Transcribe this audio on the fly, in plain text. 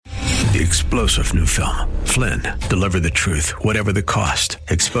The explosive new film, Flynn, deliver the truth, whatever the cost,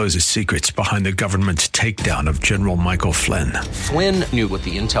 exposes secrets behind the government's takedown of General Michael Flynn. Flynn knew what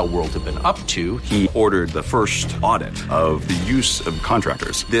the intel world had been up to. He ordered the first audit of the use of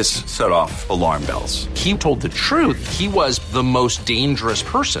contractors. This set off alarm bells. He told the truth. He was the most dangerous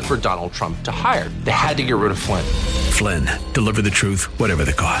person for Donald Trump to hire. They had to get rid of Flynn. Flynn, deliver the truth, whatever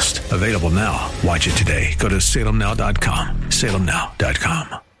the cost. Available now. Watch it today. Go to salemnow.com.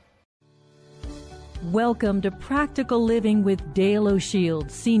 salemnow.com. Welcome to Practical Living with Dale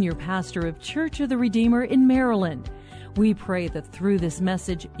O'Shields, Senior Pastor of Church of the Redeemer in Maryland. We pray that through this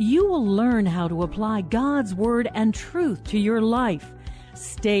message, you will learn how to apply God's Word and truth to your life.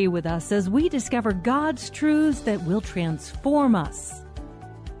 Stay with us as we discover God's truths that will transform us.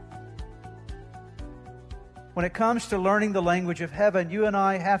 When it comes to learning the language of heaven, you and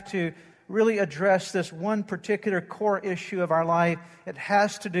I have to really address this one particular core issue of our life. It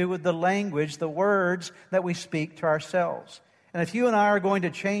has to do with the language, the words that we speak to ourselves. And if you and I are going to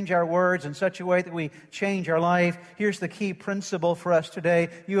change our words in such a way that we change our life, here's the key principle for us today.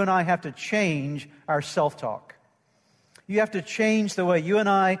 You and I have to change our self-talk. You have to change the way you and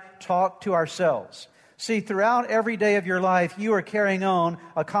I talk to ourselves. See, throughout every day of your life, you are carrying on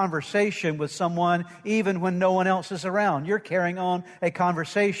a conversation with someone even when no one else is around. You're carrying on a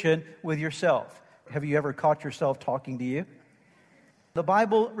conversation with yourself. Have you ever caught yourself talking to you? The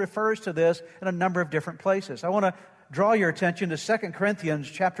Bible refers to this in a number of different places. I want to draw your attention to 2 Corinthians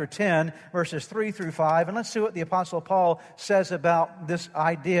chapter 10, verses 3 through 5, and let's see what the Apostle Paul says about this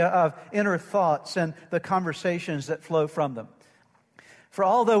idea of inner thoughts and the conversations that flow from them. For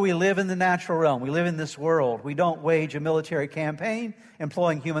although we live in the natural realm, we live in this world, we don't wage a military campaign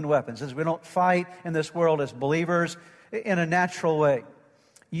employing human weapons, as we don't fight in this world as believers in a natural way,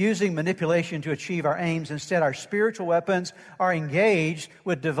 using manipulation to achieve our aims. Instead, our spiritual weapons are engaged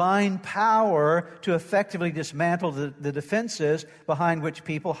with divine power to effectively dismantle the defenses behind which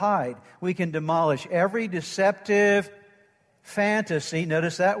people hide. We can demolish every deceptive fantasy,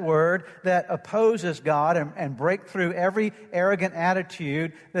 notice that word, that opposes God and break through every arrogant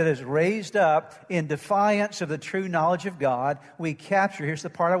attitude that is raised up in defiance of the true knowledge of God. We capture, here's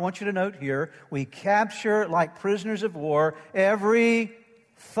the part I want you to note here, we capture like prisoners of war every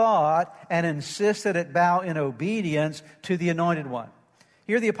thought and insist that it bow in obedience to the Anointed One.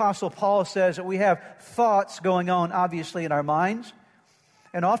 Here the Apostle Paul says that we have thoughts going on obviously in our minds,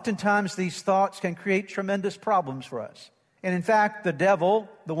 and oftentimes these thoughts can create tremendous problems for us. And in fact, the devil,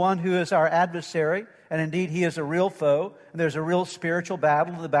 the one who is our adversary, and indeed he is a real foe, and there's a real spiritual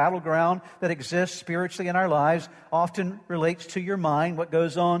battle, the battleground that exists spiritually in our lives, often relates to your mind, what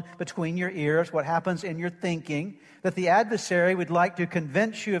goes on between your ears, what happens in your thinking, that the adversary would like to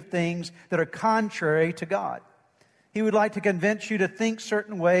convince you of things that are contrary to God. He would like to convince you to think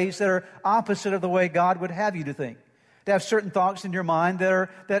certain ways that are opposite of the way God would have you to think. To have certain thoughts in your mind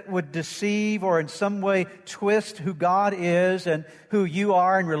that would deceive or in some way twist who God is and who you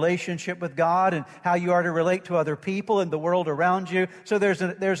are in relationship with God and how you are to relate to other people and the world around you. So there's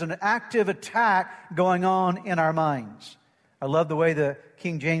an active attack going on in our minds. I love the way the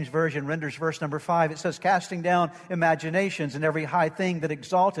King James Version renders verse number 5. It says, casting down imaginations and every high thing that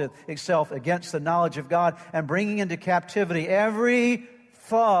exalteth itself against the knowledge of God, and bringing into captivity every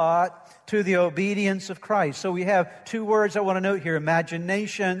thought to the obedience of Christ. So we have two words I want to note here,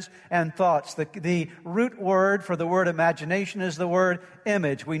 imaginations and thoughts. The root word for the word imagination is the word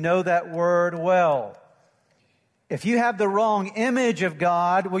image. We know that word well. If you have the wrong image of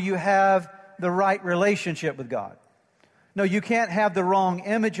God, will you have the right relationship with God? No, you can't have the wrong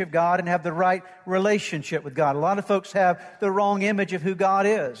image of God and have the right relationship with God. A lot of folks have the wrong image of who God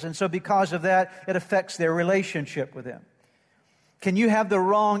is, and so because of that, it affects their relationship with Him. Can you have the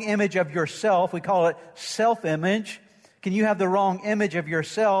wrong image of yourself? We call it self-image. Can you have the wrong image of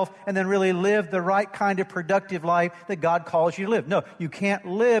yourself and then really live the right kind of productive life that God calls you to live? No, you can't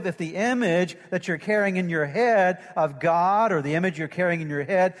live if the image that you're carrying in your head of God, or the image you're carrying in your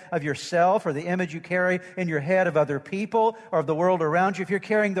head of yourself, or the image you carry in your head of other people or of the world around you, if you're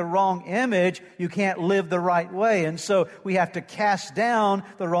carrying the wrong image, you can't live the right way. And so we have to cast down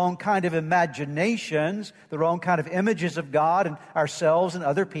the wrong kind of imaginations, the wrong kind of images of God and ourselves and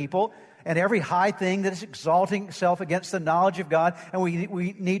other people, and every high thing that is exalting itself against the knowledge of God, and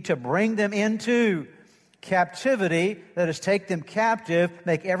we need to bring them into Captivity, that is, take them captive,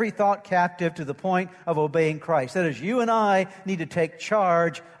 make every thought captive to the point of obeying Christ. That is, you and I need to take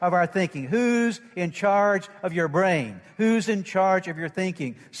charge of our thinking. Who's in charge of your brain? Who's in charge of your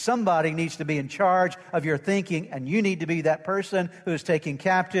thinking? Somebody needs to be in charge of your thinking, and you need to be that person who is taking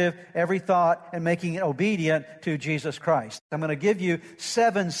captive every thought and making it obedient to Jesus Christ. I'm going to give you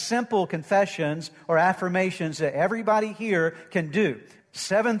 7 simple confessions or affirmations that everybody here can do.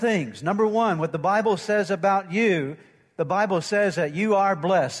 7 things. Number 1, what the Bible says about you. The Bible says that you are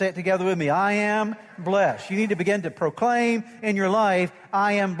blessed. Say it together with me. I am blessed. You need to begin to proclaim in your life,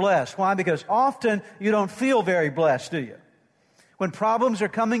 I am blessed. Why? Because often you don't feel very blessed, do you? When problems are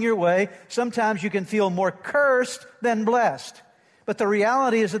coming your way, sometimes you can feel more cursed than blessed. But the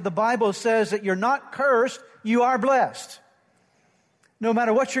reality is that the Bible says that you're not cursed, you are blessed. No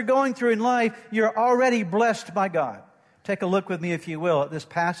matter what you're going through in life, you're already blessed by God. Take a look with me, if you will, at this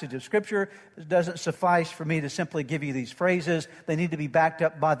passage of Scripture. It doesn't suffice for me to simply give you these phrases. They need to be backed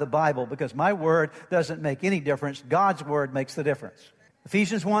up by the Bible, because my word doesn't make any difference. God's word makes the difference.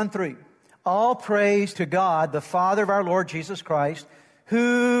 Ephesians 1:3. All praise to God, the Father of our Lord Jesus Christ,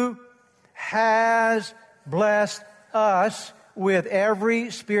 who has blessed us with every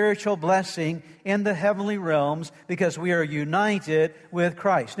spiritual blessing in the heavenly realms, because we are united with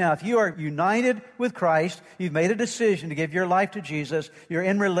Christ. Now, if you are united with Christ, you've made a decision to give your life to Jesus, you're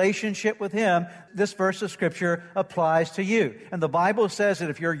in relationship with Him, this verse of Scripture applies to you. And the Bible says that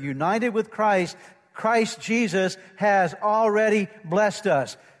if you're united with Christ, Christ Jesus has already blessed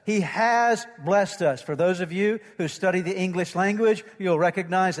us. He has blessed us. For those of you who study the English language, you'll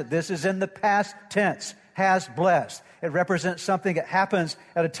recognize that this is in the past tense. Has blessed. It represents something that happens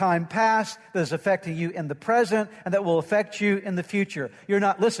at a time past that is affecting you in the present and that will affect you in the future. You're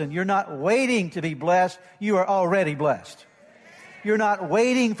not waiting to be blessed. You are already blessed. You're not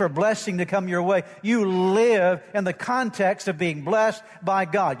waiting for blessing to come your way. You live in the context of being blessed by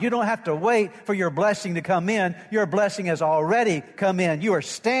God. You don't have to wait for your blessing to come in. Your blessing has already come in. You are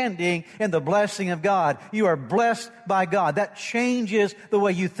standing in the blessing of God. You are blessed by God. That changes the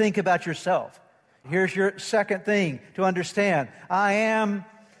way you think about yourself. Here's your second thing to understand. I am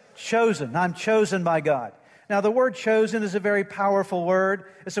chosen. I'm chosen by God. Now, the word chosen is a very powerful word.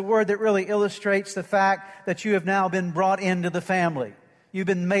 It's a word that really illustrates the fact that you have now been brought into the family. You've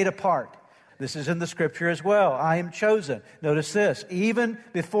been made a part. This is in the Scripture as well. I am chosen. Notice this. Even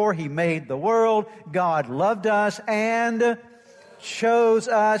before He made the world, God loved us and chose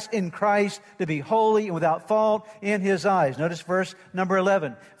us in Christ to be holy and without fault in His eyes. Notice verse number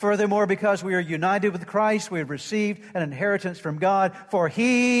 11. Furthermore, because we are united with Christ, we have received an inheritance from God, for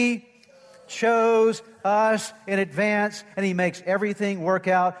He chose us in advance, and He makes everything work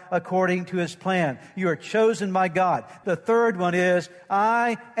out according to His plan. You are chosen by God. The third one is,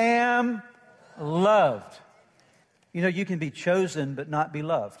 I am loved. You know, you can be chosen but not be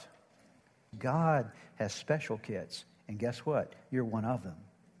loved. God has special kids. And guess what? You're one of them.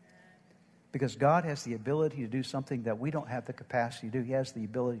 Because God has the ability to do something that we don't have the capacity to do. He has the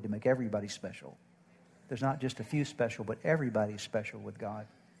ability to make everybody special. There's not just a few special, but everybody's special with God.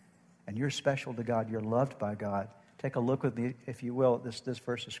 And you're special to God. You're loved by God. Take a look with me, if you will, at this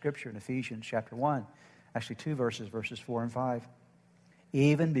verse of Scripture in Ephesians chapter 1. Actually, 2 verses, verses 4 and 5.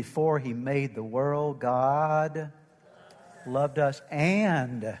 Even before He made the world, God loved us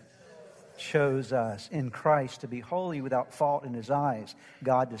and chose us in Christ to be holy without fault in His eyes.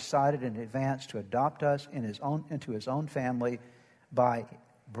 God decided in advance to adopt us into His own family by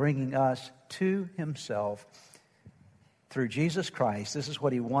bringing us to Himself through Jesus Christ. This is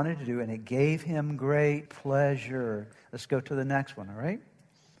what He wanted to do, and it gave Him great pleasure. Let's go to the next one, all right?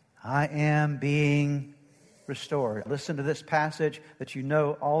 I am being restored. Listen to this passage that you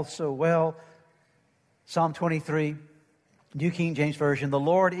know all so well. Psalm 23. New King James Version, the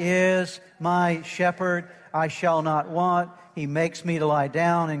Lord is my shepherd, I shall not want. He makes me to lie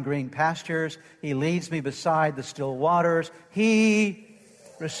down in green pastures. He leads me beside the still waters. He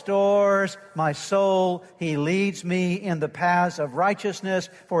restores my soul. He leads me in the paths of righteousness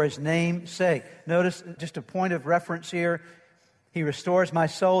for His name's sake. Notice just a point of reference here. He restores my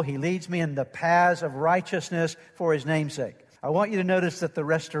soul. He leads me in the paths of righteousness for His name's sake. I want you to notice that the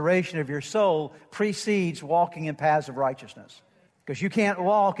restoration of your soul precedes walking in paths of righteousness. Because you can't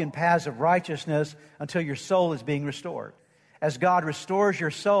walk in paths of righteousness until your soul is being restored. As God restores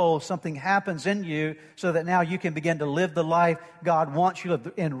your soul, something happens in you so that now you can begin to live the life God wants you to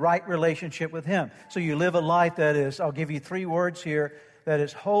live in right relationship with Him. So you live a life that is, I'll give you 3 words here, that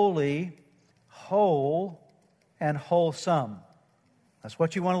is holy, whole, and wholesome. That's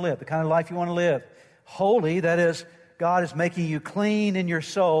what you want to live, the kind of life you want to live. Holy, that is, God is making you clean in your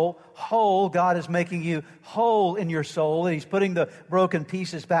soul. Whole, God is making you whole in your soul. And He's putting the broken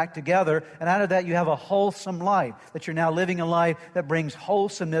pieces back together. And out of that, you have a wholesome life. That you're now living a life that brings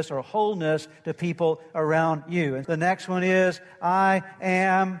wholesomeness or wholeness to people around you. And the next one is, I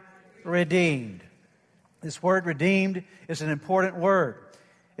am redeemed. This word redeemed is an important word.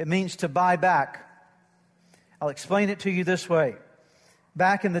 It means to buy back. I'll explain it to you this way.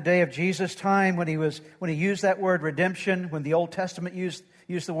 Back in the day of Jesus' time, when he used that word redemption, when the Old Testament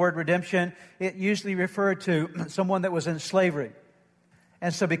used the word redemption, it usually referred to someone that was in slavery.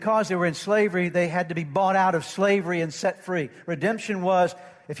 And so because they were in slavery, they had to be bought out of slavery and set free. Redemption was,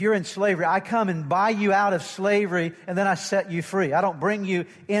 if you're in slavery, I come and buy you out of slavery, and then I set you free. I don't bring you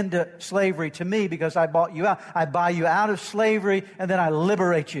into slavery to me because I bought you out. I buy you out of slavery, and then I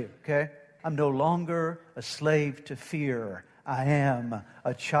liberate you, okay? I'm no longer a slave to fear. I am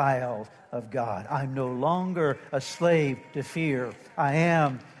a child of God. I'm no longer a slave to fear. I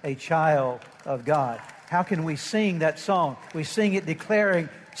am a child of God. How can we sing that song? We sing it declaring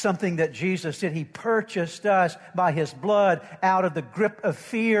something that Jesus did. He purchased us by His blood out of the grip of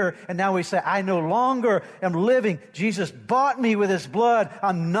fear. And now we say, I no longer am living. Jesus bought me with His blood.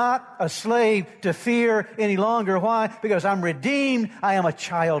 I'm not a slave to fear any longer. Why? Because I'm redeemed. I am a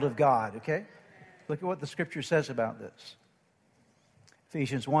child of God. Okay? Look at what the Scripture says about this.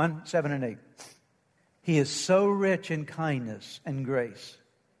 Ephesians 1, 7 and 8. He is so rich in kindness and grace.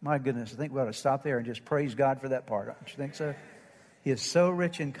 My goodness, I think we ought to stop there and just praise God for that part. Don't you think so? He is so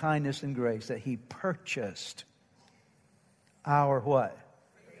rich in kindness and grace that He purchased our what?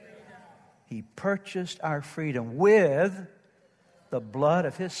 Freedom. He purchased our freedom with the blood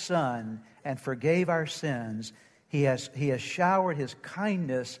of His Son and forgave our sins. He has showered His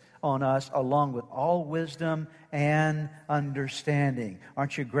kindness on us along with all wisdom and understanding.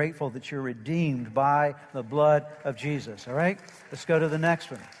 Aren't you grateful that you're redeemed by the blood of Jesus? All right? Let's go to the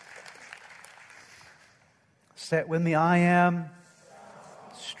next one. Say it with me. I am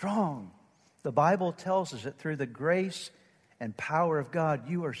strong. The Bible tells us that through the grace and power of God,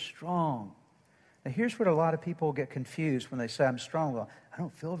 you are strong. Now, here's where a lot of people get confused when they say, I'm strong. Well, I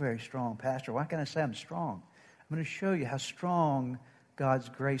don't feel very strong, Pastor. Why can't I say I'm strong? I'm going to show you how strong God's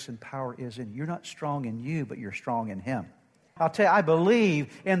grace and power is in you. You're not strong in you, but you're strong in Him. I'll tell you, I believe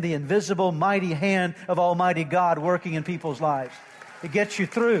in the invisible, mighty hand of Almighty God working in people's lives. It gets you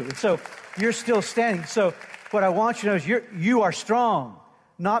through. And so you're still standing. So what I want you to know is you are strong.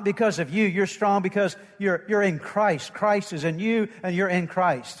 Not because of you. You're strong because you're in Christ. Christ is in you and you're in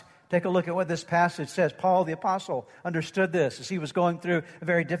Christ. Take a look at what this passage says. Paul the Apostle understood this as he was going through a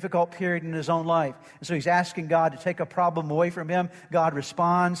very difficult period in his own life. And so he's asking God to take a problem away from him. God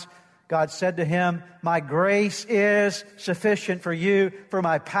responds. God said to him, my grace is sufficient for you, for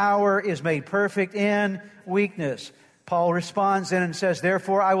my power is made perfect in weakness. Paul responds then and says,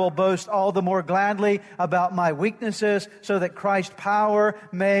 therefore I will boast all the more gladly about my weaknesses so that Christ's power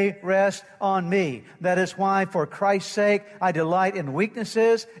may rest on me. That is why for Christ's sake I delight in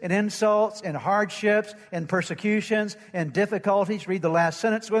weaknesses, in insults, in hardships, in persecutions, in difficulties. Read the last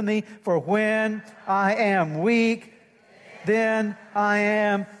sentence with me. For when I am weak, then I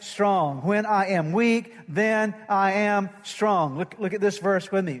am strong. When I am weak, then I am strong. Look at this verse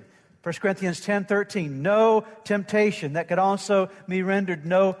with me. 1 Corinthians 10:13, no temptation, that could also be rendered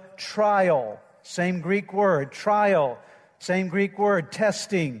no trial. Same Greek word, trial. Same Greek word,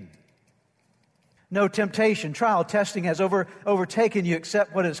 testing. No temptation, trial, testing has overtaken you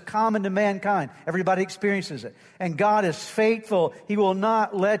except what is common to mankind. Everybody experiences it. And God is faithful. He will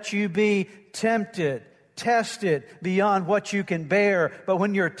not let you be tempted. Tested beyond what you can bear. But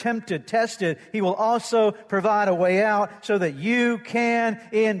when you're tempted, tested, He will also provide a way out so that you can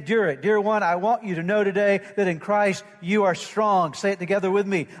endure it. Dear one, I want you to know today that in Christ you are strong. Say it together with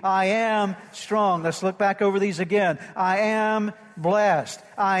me. I am strong. Let's look back over these again. I am blessed.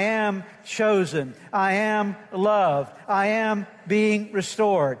 I am chosen. I am loved. I am being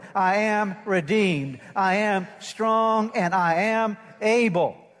restored. I am redeemed. I am strong and I am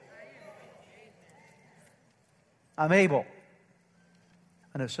able. I'm able.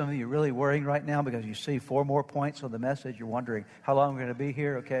 I know some of you are really worrying right now because you see 4 more points on the message. You're wondering how long we're going to be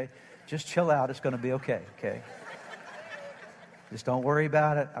here, okay? Just chill out. It's going to be okay, okay? Just don't worry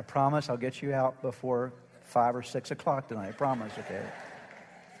about it. I promise I'll get you out before 5 or 6 o'clock tonight. I promise, okay?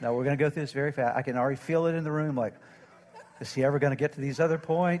 Now, we're going to go through this very fast. I can already feel it in the room like, is he ever going to get to these other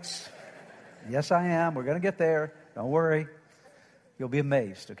points? Yes, I am. We're going to get there. Don't worry. You'll be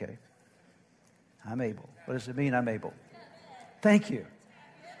amazed, okay? I'm able. What does it mean, I'm able? Thank you.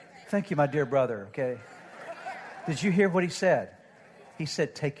 Thank you, my dear brother, okay? Did you hear what he said? He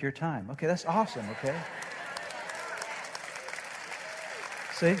said, take your time. Okay, that's awesome, okay?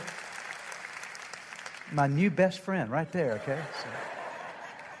 See? My new best friend right there, okay? So,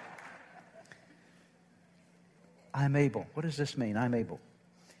 I'm able. What does this mean? I'm able.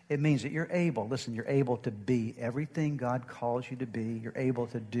 It means that you're able. Listen, you're able to be everything God calls you to be. You're able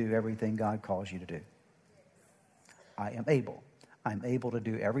to do everything God calls you to do. I am able. I'm able to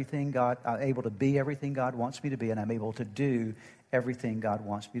do everything I'm able to be everything God wants me to be, and I'm able to do everything God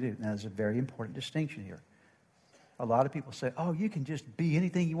wants me to do. Now, there's a very important distinction here. A lot of people say, oh, you can just be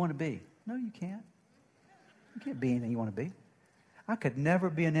anything you want to be. No, you can't. You can't be anything you want to be. I could never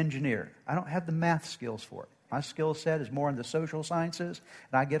be an engineer. I don't have the math skills for it. My skill set is more in the social sciences,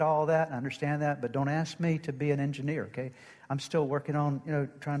 and I get all that and understand that, but don't ask me to be an engineer, okay? I'm still working on,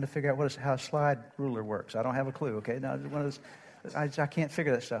 trying to figure out how a slide ruler works. I don't have a clue, okay? Now, one of those, I can't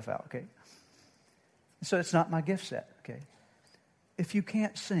figure that stuff out, okay? So it's not my gift set, okay? If you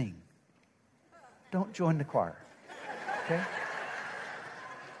can't sing, don't join the choir, okay?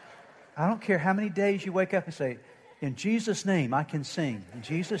 I don't care how many days you wake up and say, in Jesus' name, I can sing. In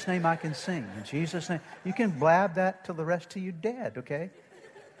Jesus' name, I can sing. In Jesus' name. You can blab that till the rest of you dead, okay?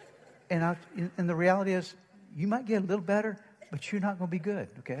 And the reality is, you might get a little better, but you're not going to be good,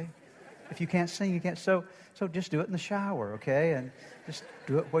 okay? If you can't sing, you can't. So just do it in the shower, okay? And just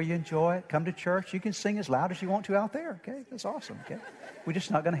do it where you enjoy it. Come to church. You can sing as loud as you want to out there, okay? That's awesome, okay? We're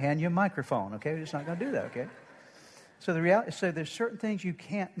just not going to hand you a microphone, okay? We're just not going to do that, okay? So the reality, so there's certain things you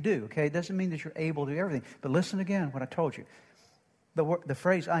can't do, okay? It doesn't mean that you're able to do everything. But listen again what I told you. The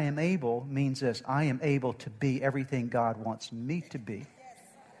phrase I am able means this. I am able to be everything God wants me to be.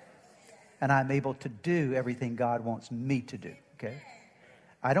 And I'm able to do everything God wants me to do, okay?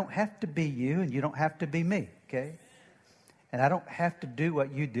 I don't have to be you and you don't have to be me, okay? And I don't have to do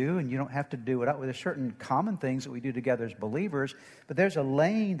what you do and you don't have to do what there's certain common things that we do together as believers, but there's a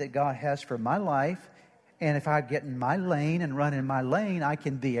lane that God has for my life. And if I get in my lane and run in my lane, I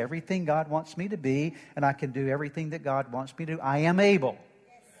can be everything God wants me to be, and I can do everything that God wants me to do. I am able.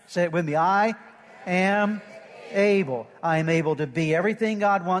 Say it with me. I am able. I am able to be everything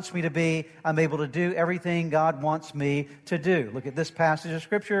God wants me to be. I'm able to do everything God wants me to do. Look at this passage of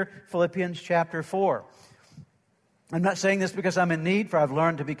Scripture, Philippians chapter 4. I'm not saying this because I'm in need, for I've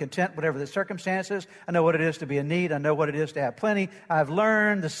learned to be content whatever the circumstances. I know what it is to be in need. I know what it is to have plenty. I've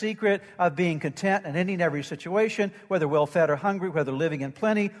learned the secret of being content in any and every situation, whether well-fed or hungry, whether living in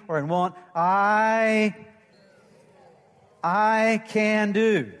plenty or in want. I can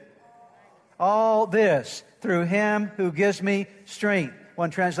do all this through Him who gives me strength. One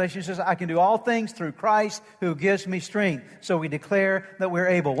translation says, I can do all things through Christ who gives me strength. So we declare that we're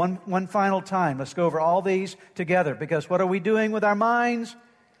able. One final time. Let's go over all these together. Because what are we doing with our minds?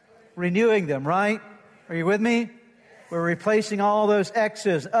 Renewing them, right? Are you with me? We're replacing all those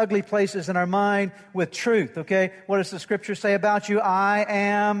X's, ugly places in our mind with truth, okay? What does the Scripture say about you? I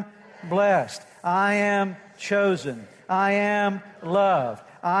am blessed. I am chosen. I am loved.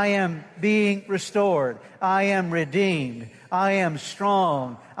 I am being restored. I am redeemed. I am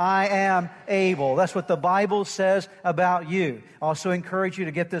strong. I am able. That's what the Bible says about you. I also encourage you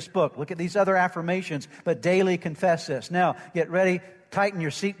to get this book. Look at these other affirmations, but daily confess this. Now, get ready. Tighten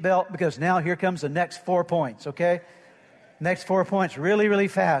your seatbelt because now here comes the next 4 points, okay? Next 4 points, really, really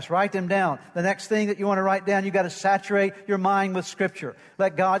fast. Write them down. The next thing that you want to write down, you've got to saturate your mind with Scripture.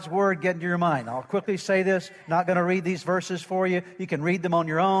 Let God's Word get into your mind. I'll quickly say this. Not going to read these verses for you. You can read them on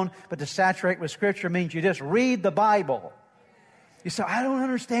your own. But to saturate with Scripture means you just read the Bible. You say, I don't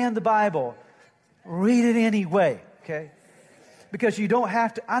understand the Bible. Read it anyway, okay? Because you don't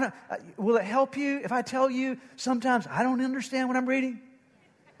have to. Will it help you if I tell you sometimes I don't understand what I'm reading?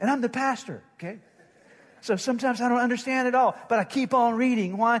 And I'm the pastor, okay? So sometimes I don't understand it all, but I keep on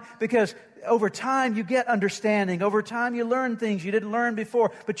reading. Why? Because over time you get understanding. Over time you learn things you didn't learn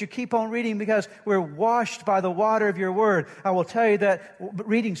before, but you keep on reading because we're washed by the water of your Word. I will tell you that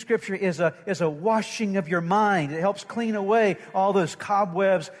reading Scripture is a washing of your mind. It helps clean away all those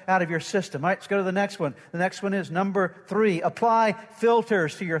cobwebs out of your system. All right, let's go to the next one. The next one is number 3. Apply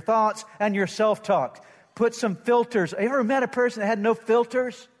filters to your thoughts and your self-talk. Put some filters. Have you ever met a person that had no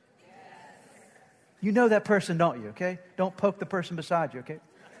filters? You know that person, don't you, okay? Don't poke the person beside you, okay?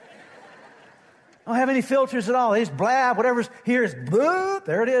 Don't have any filters at all. They just blab. Whatever's here is boo.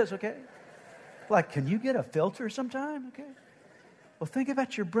 There it is, okay? Like, can you get a filter sometime, okay? Well, think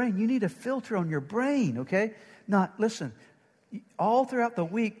about your brain. You need a filter on your brain, okay? Listen, all throughout the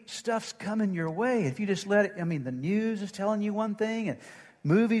week, stuff's coming your way. If you just let it, the news is telling you one thing, and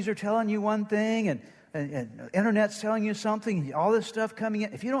movies are telling you one thing, and internet's telling you something, all this stuff coming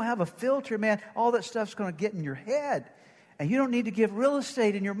in. If you don't have a filter, man, all that stuff's going to get in your head. And you don't need to give real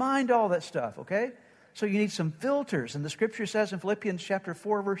estate in your mind to all that stuff, okay? So you need some filters. And the Scripture says in Philippians chapter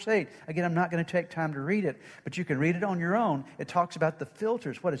 4, verse 8, again, I'm not going to take time to read it, but you can read it on your own. It talks about the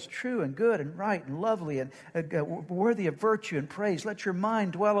filters, what is true and good and right and lovely and worthy of virtue and praise. Let your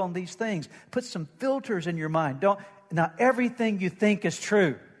mind dwell on these things. Put some filters in your mind. Not everything you think is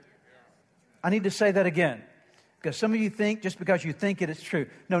true. I need to say that again, because some of you think just because you think it is true.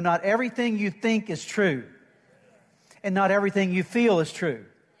 No, not everything you think is true. And not everything you feel is true.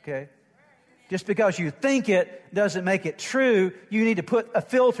 Okay? Just because you think it doesn't make it true. You need to put a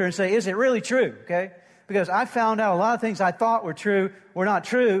filter and say, is it really true? Okay? Because I found out a lot of things I thought were true were not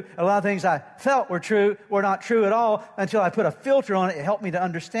true. A lot of things I felt were true were not true at all until I put a filter on it. It helped me to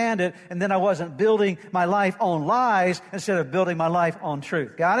understand it. And then I wasn't building my life on lies instead of building my life on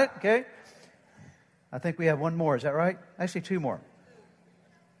truth. Got it? Okay? I think we have one more. Is that right? Actually, two more.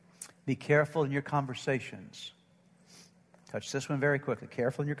 Be careful in your conversations. Touch this one very quickly.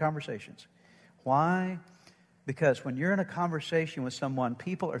 Careful in your conversations. Why? Because when you're in a conversation with someone,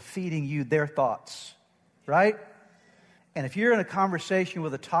 people are feeding you their thoughts, right? And if you're in a conversation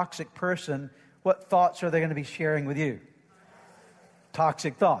with a toxic person, what thoughts are they going to be sharing with you?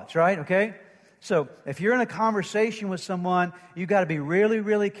 Toxic thoughts, right? Okay? So if you're in a conversation with someone, you've got to be really,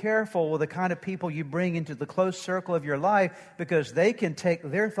 really careful with the kind of people you bring into the close circle of your life, because they can take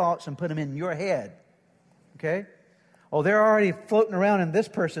their thoughts and put them in your head, okay? Oh, they're already floating around in this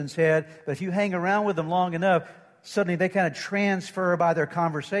person's head, but if you hang around with them long enough, suddenly they kind of transfer by their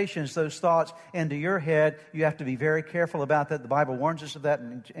conversations those thoughts into your head. You have to be very careful about that. The Bible warns us of that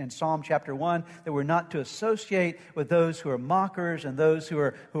in Psalm chapter 1, that we're not to associate with those who are mockers and those who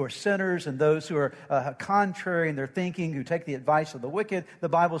are sinners and those who are contrary in their thinking, who take the advice of the wicked. The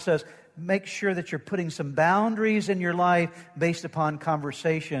Bible says, make sure that you're putting some boundaries in your life based upon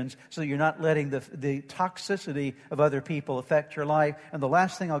conversations so that you're not letting the toxicity of other people affect your life. And the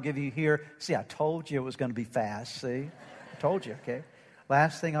last thing I'll give you here, see, I told you it was going to be fast, see? I told you, okay?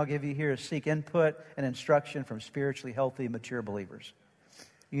 Last thing I'll give you here is seek input and instruction from spiritually healthy, mature believers.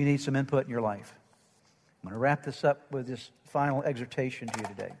 You need some input in your life. I'm going to wrap this up with this final exhortation to you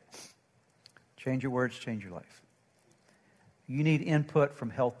today. Change your words, change your life. You need input from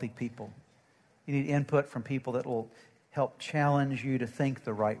healthy people. You need input from people that will help challenge you to think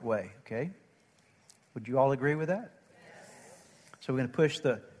the right way, okay? Would you all agree with that? Yes. So we're going to push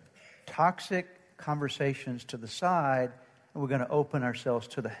the toxic conversations to the side, and we're going to open ourselves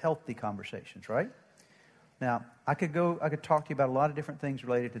to the healthy conversations, right? Now, I could talk to you about a lot of different things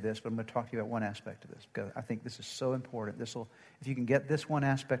related to this, but I'm going to talk to you about one aspect of this, because I think this is so important. If you can get this one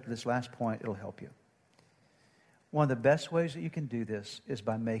aspect of this last point, it'll help you. One of the best ways that you can do this is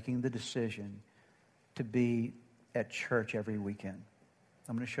by making the decision to be at church every weekend.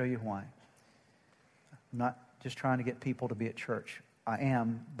 I'm going to show you why. I'm not just trying to get people to be at church. I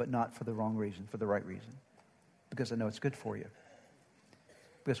am, but not for the wrong reason, for the right reason. Because I know it's good for you.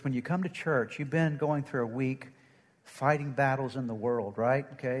 Because when you come to church, you've been going through a week fighting battles in the world, right?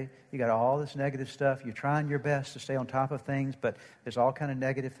 Okay? You got all this negative stuff. You're trying your best to stay on top of things, but there's all kind of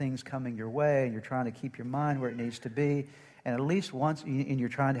negative things coming your way, and you're trying to keep your mind where it needs to be. And at least once, and you're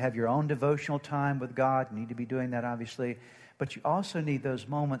trying to have your own devotional time with God. You need to be doing that, obviously. But you also need those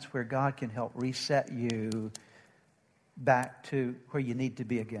moments where God can help reset you back to where you need to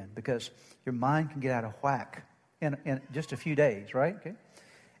be again, because your mind can get out of whack in just a few days, right? Okay?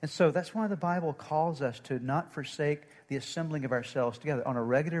 And so that's why the Bible calls us to not forsake the assembling of ourselves together. On a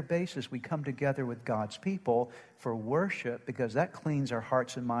regular basis, we come together with God's people for worship, because that cleans our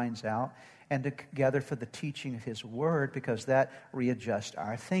hearts and minds out, and together for the teaching of His Word, because that readjusts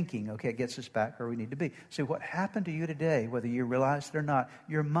our thinking. Okay, it gets us back where we need to be. So what happened to you today, whether you realize it or not,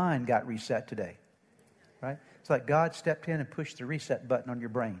 your mind got reset today, right? It's like God stepped in and pushed the reset button on your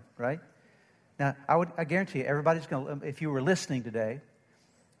brain, right? Now, I guarantee you, everybody's going to, if you were listening today,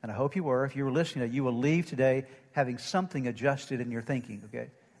 and I hope you were. If you were listening, you will leave today having something adjusted in your thinking,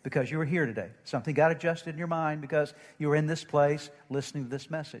 okay? Because you were here today. Something got adjusted in your mind because you were in this place listening to this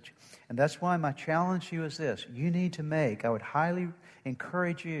message. And that's why my challenge to you is this. You need to I would highly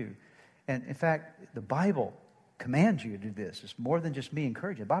encourage you, and in fact, the Bible commands you to do this. It's more than just me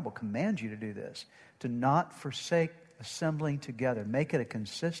encouraging. The Bible commands you to do this, to not forsake assembling together. Make it a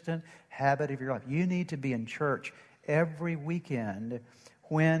consistent habit of your life. You need to be in church every weekend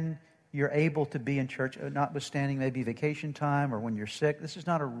when you're able to be in church, notwithstanding maybe vacation time or when you're sick. This is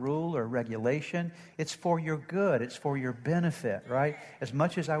not a rule or regulation. It's for your good. It's for your benefit, right? As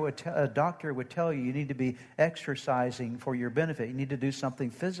much as a doctor would tell you, you need to be exercising for your benefit. You need to do something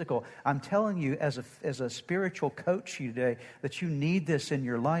physical. I'm telling you as a spiritual coach today that you need this in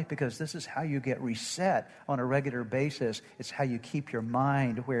your life, because this is how you get reset on a regular basis. It's how you keep your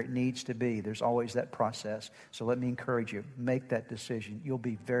mind where it needs to be. There's always that process. So let me encourage you, make that decision. You'll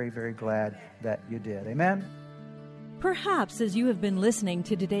be very, very glad that you did. Amen? Perhaps as you have been listening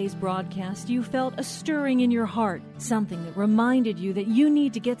to today's broadcast, you felt a stirring in your heart, something that reminded you that you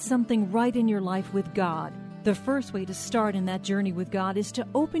need to get something right in your life with God. The first way to start in that journey with God is to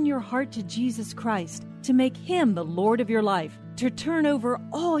open your heart to Jesus Christ, to make Him the Lord of your life, to turn over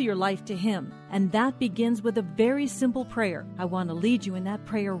all your life to Him. And that begins with a very simple prayer. I want to lead you in that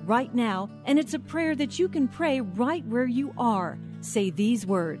prayer right now, and it's a prayer that you can pray right where you are. Say these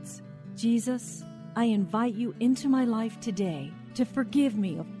words: Jesus, I invite you into my life today to forgive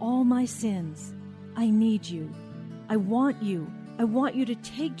me of all my sins. I need you. I want you. I want you to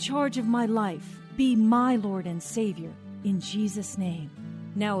take charge of my life. Be my Lord and Savior. In Jesus' name.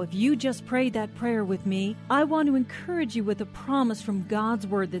 Now, if you just prayed that prayer with me, I want to encourage you with a promise from God's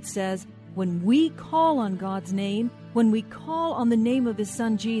Word that says, when we call on God's name, when we call on the name of His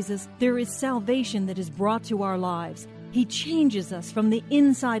Son Jesus, there is salvation that is brought to our lives. He changes us from the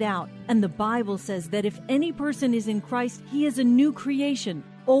inside out. And the Bible says that if any person is in Christ, he is a new creation.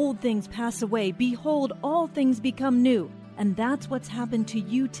 Old things pass away. Behold, all things become new. And that's what's happened to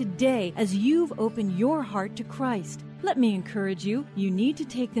you today as you've opened your heart to Christ. Let me encourage you. You need to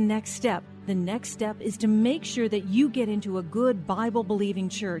take the next step. The next step is to make sure that you get into a good Bible-believing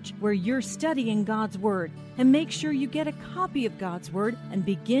church where you're studying God's Word. And make sure you get a copy of God's Word and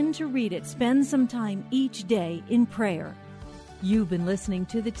begin to read it. Spend some time each day in prayer. You've been listening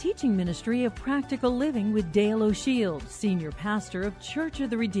to the teaching ministry of Practical Living with Dale O'Shield, Senior Pastor of Church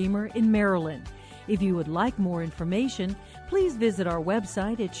of the Redeemer in Maryland. If you would like more information, please visit our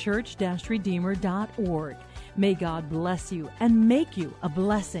website at church-redeemer.org. May God bless you and make you a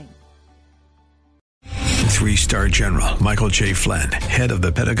blessing. 3-star General Michael J. Flynn, head of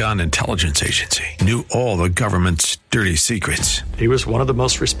the Pentagon Intelligence Agency, knew all the government's dirty secrets. He was one of the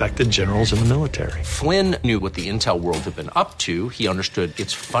most respected generals in the military. Flynn knew what the intel world had been up to. He understood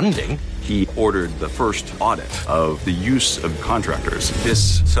its funding. He ordered the first audit of the use of contractors.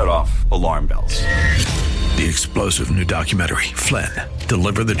 This set off alarm bells. The explosive new documentary, Flynn,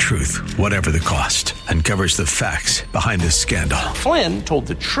 Deliver the Truth, Whatever the Cost, uncovers the facts behind this scandal. Flynn told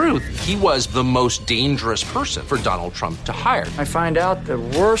the truth. He was the most dangerous person for Donald Trump to hire. I find out the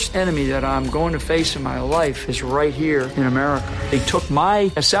worst enemy that I'm going to face in my life is right here in America. They took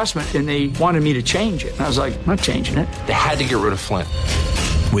my assessment and they wanted me to change it. And I was like, I'm not changing it. They had to get rid of Flynn.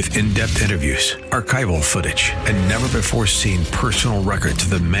 With in-depth interviews, archival footage, and never-before-seen personal records of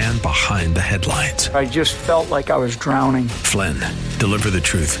the man behind the headlines. I just felt like I was drowning. Flynn, Deliver the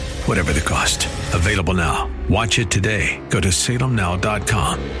Truth, Whatever the Cost. Available now. Watch it today. Go to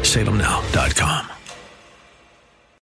salemnow.com. salemnow.com.